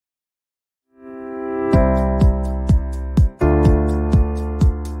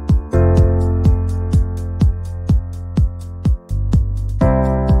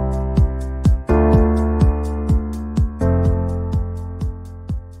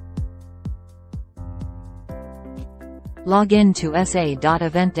Log in to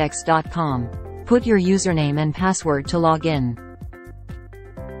sa.eventdex.com. Put your username and password to log in.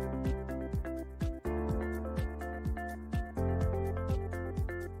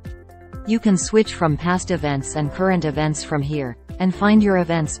 You can switch from past events and current events from here, and find your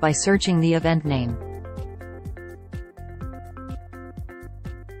events by searching the event name.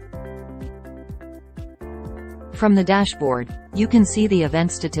 From the dashboard, you can see the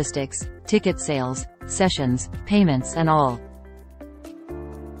event statistics, ticket sales, sessions, payments and all.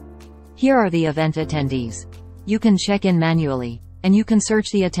 Here are the event attendees. You can check in manually, and you can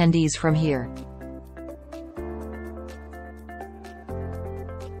search the attendees from here.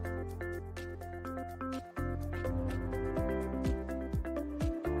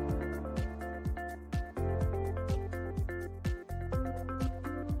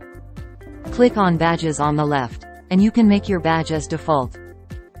 Click on Badges on the left, and you can make your badge as default.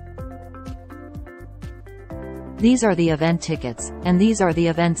 These are the event tickets, and these are the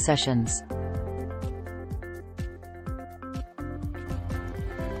event sessions.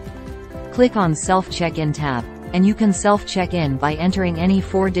 Click on Self-Check-In tab, and you can self-check-in by entering any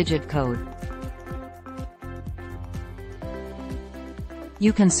 4-digit code.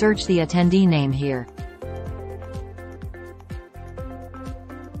 You can search the attendee name here.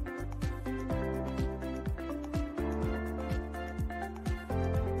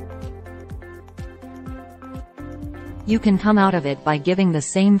 You can come out of it by giving the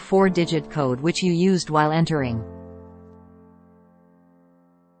same 4-digit code which you used while entering.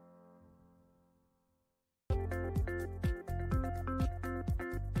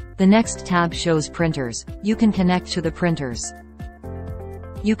 The next tab shows printers. You can connect to the printers.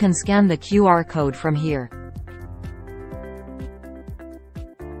 You can scan the QR code from here.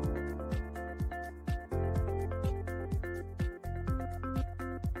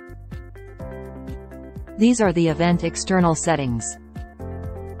 These are the event external settings.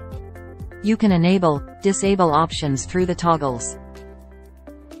 You can enable, disable options through the toggles.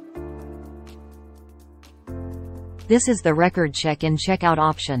 This is the record check-in checkout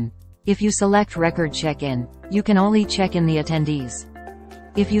option. If you select record check-in, you can only check in the attendees.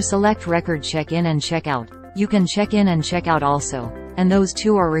 If you select record check-in and checkout, you can check in and check out also, and those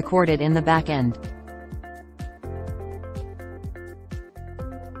two are recorded in the back end.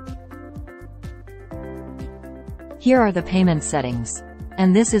 Here are the payment settings.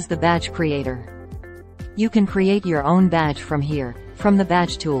 And this is the badge creator. You can create your own badge from here, from the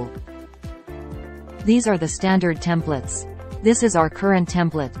badge tool. These are the standard templates. This is our current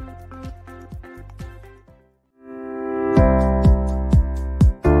template.